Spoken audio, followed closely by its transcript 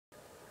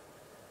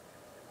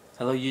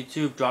Hello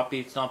YouTube, Drop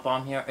Beat Stomp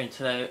Bomb here, and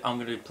today I'm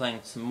going to be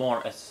playing some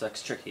more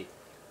SSX Tricky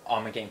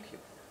on my Gamecube.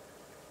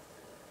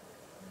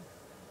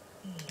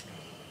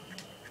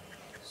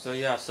 So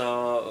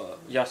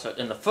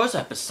in the first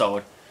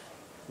episode,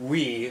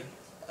 we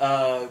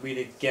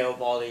did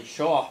Garibaldi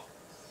show-off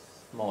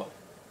mode.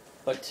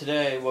 But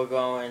today we're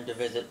going to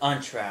visit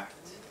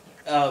Untracked,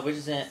 which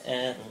is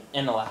in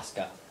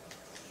Alaska.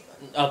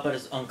 But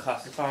it's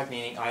unclassified,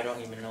 meaning I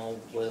don't even know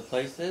where the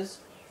place is.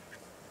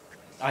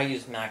 I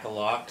use Mac a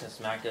lot because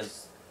Mac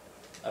is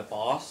a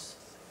boss,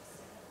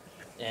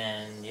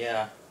 and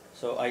yeah,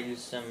 so I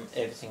use them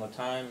every single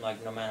time,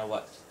 like no matter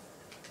what.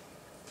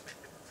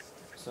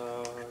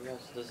 So yes,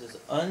 this is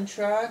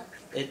Untracked.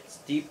 It's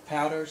deep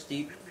powders,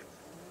 deep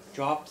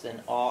drops,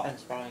 and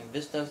awe-inspiring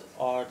vistas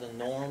are the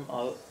norm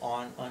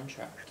on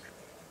Untracked.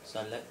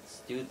 So let's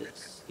do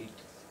this, dude.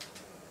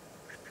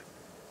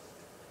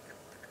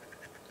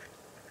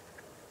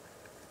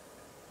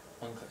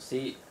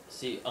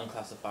 See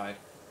unclassified.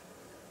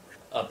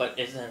 But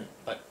it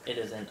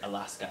is in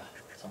Alaska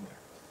somewhere.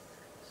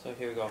 So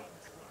here we go.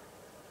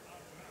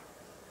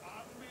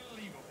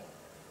 Unbelievable.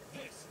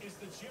 This is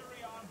the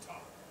cherry on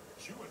top.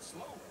 Chew it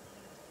slow.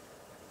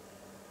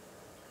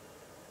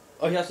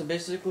 Oh yeah, so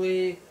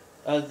basically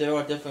there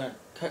are different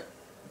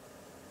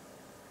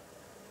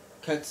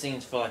cut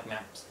scenes for like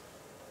maps.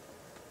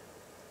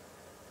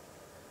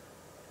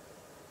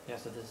 Yeah,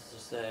 so this is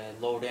just a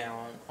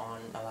lowdown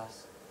on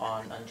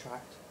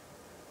Untracked.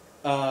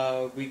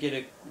 We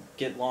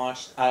get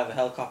launched out of a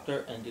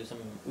helicopter and do some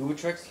Uber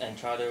tricks and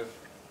try to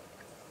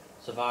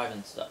survive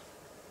and stuff.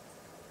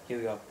 Here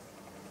we go.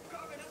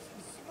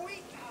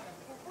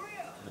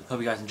 Hope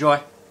you guys enjoy.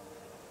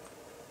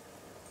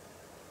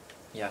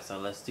 Yeah, so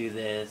let's do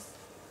this.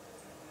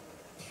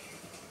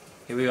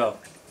 Here we go.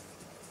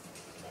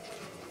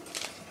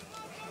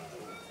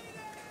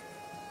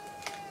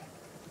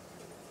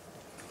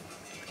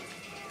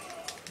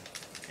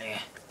 Yeah.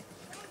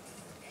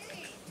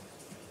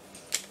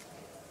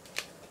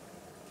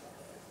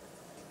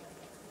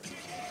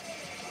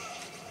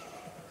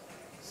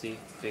 See,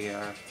 figure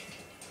out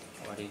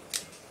already.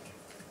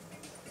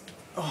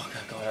 Oh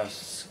god, that was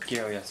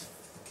scary as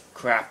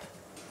crap.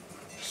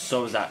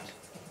 So is that.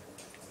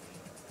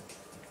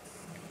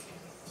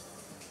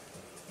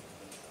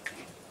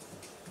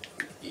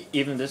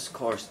 Even this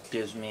course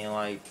gives me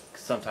like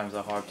sometimes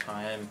a hard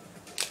time,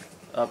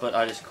 but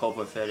I just cope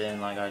with it and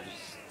like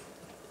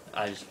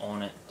I just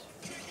own it.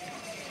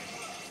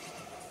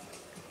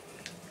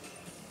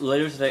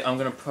 Later today, I'm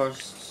gonna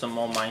post some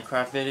more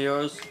Minecraft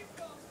videos.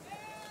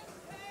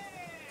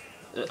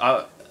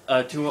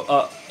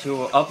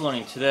 To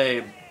uploading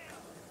today,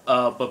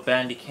 but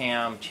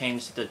Bandicam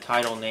changed the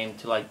title name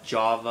to like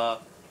Java.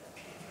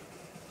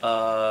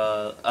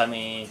 To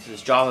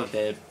this Java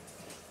vid,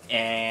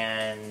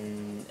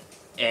 and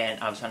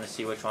I was trying to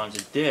see which ones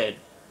it did.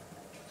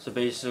 So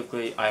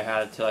basically, I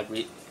had to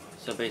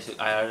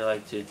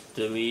to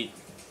delete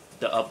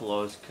the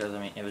uploads because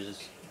it was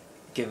just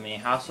giving me a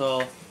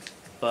hassle.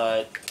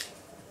 But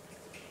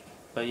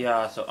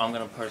yeah, so I'm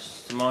gonna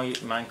post some more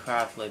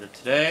Minecraft later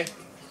today.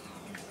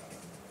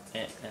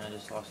 And I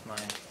just lost my...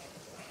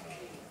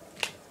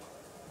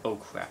 Oh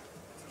crap.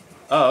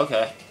 Oh,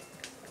 okay.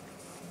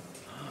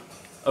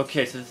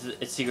 Okay, so this is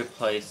a secret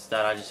place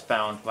that I just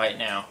found right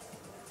now.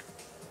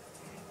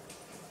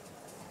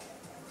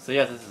 So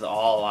yeah, this is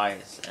all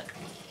ice. And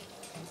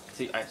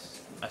see,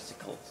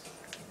 icicles.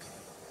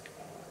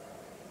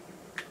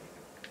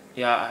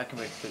 Yeah, I can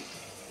break through.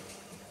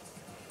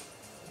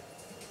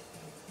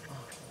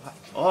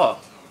 Oh,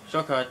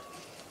 shortcut.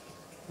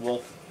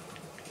 Wolf.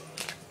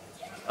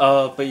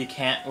 But you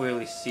can't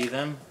really see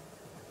them,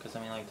 because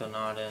they're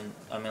not in.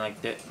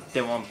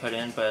 They weren't put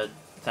in, but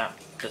the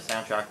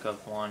soundtrack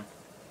of one.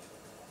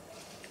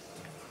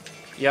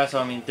 Yeah,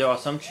 so there are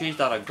some trees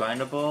that are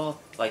grindable,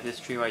 like this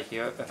tree right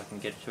here, if I can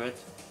get to it.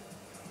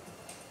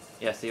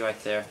 Yeah, see right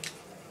there.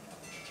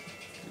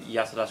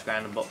 Yeah, so that's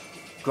grindable.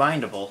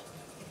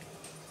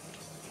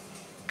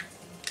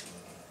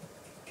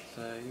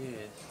 So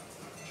yes.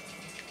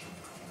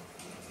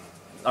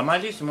 I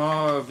might do some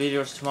more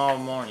videos tomorrow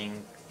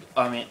morning.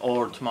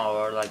 Or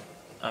tomorrow,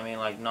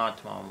 not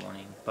tomorrow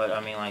morning,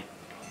 but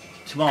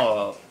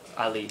tomorrow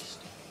at least.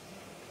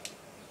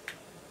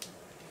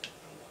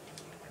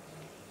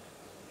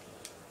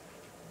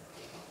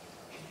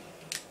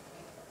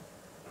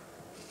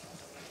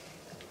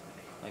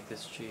 Like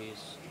this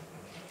cheese.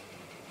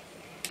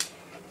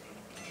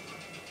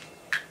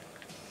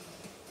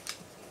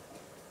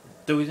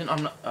 The reason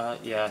I'm not,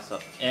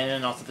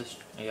 and also this,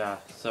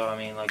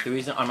 the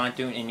reason I'm not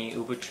doing any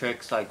Uber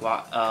tricks, right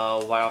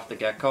off the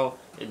get-go,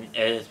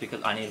 is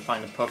because I need to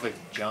find the perfect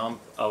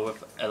jump,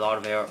 with a lot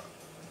of air,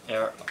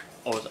 or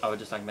I would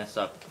just, mess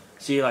up.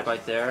 See,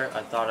 right there,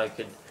 I thought I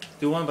could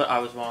do one, but I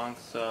was wrong,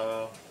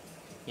 so,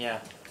 yeah.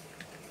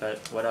 But,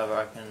 whatever,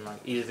 I can,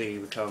 easily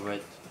recover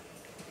it.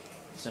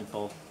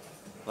 Simple.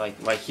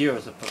 Right here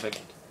is a perfect,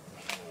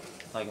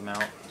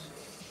 amount.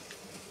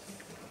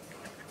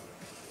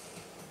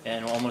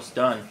 And we're almost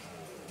done,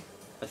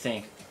 I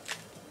think.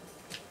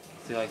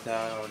 See, like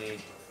that already.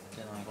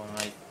 Then I'm going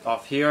right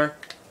off here.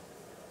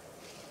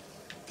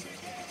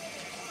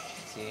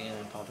 See,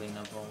 and probably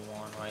number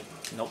one, right?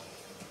 Nope.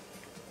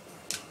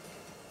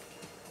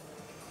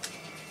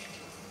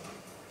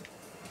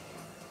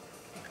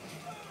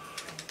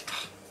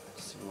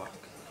 Rock.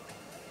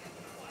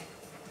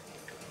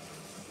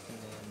 And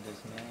then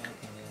this man,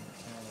 and then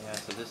yeah.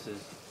 So this is.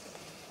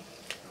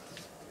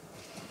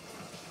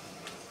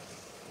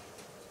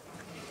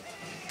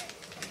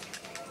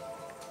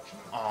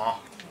 Aw,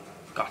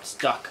 got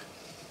stuck.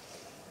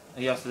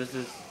 Yeah, so this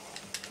is.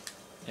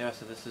 Yeah,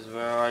 so this is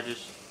where I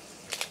just.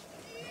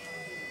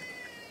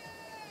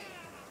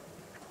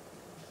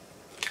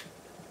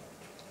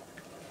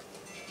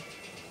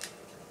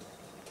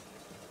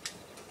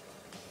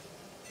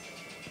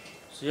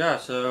 So yeah,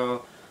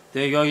 so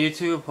there you go,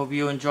 YouTube. Hope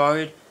you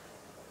enjoyed.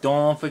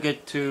 Don't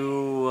forget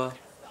to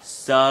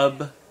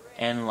sub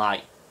and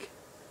like.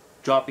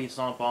 Drop Beats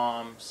on a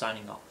Bomb,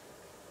 signing off.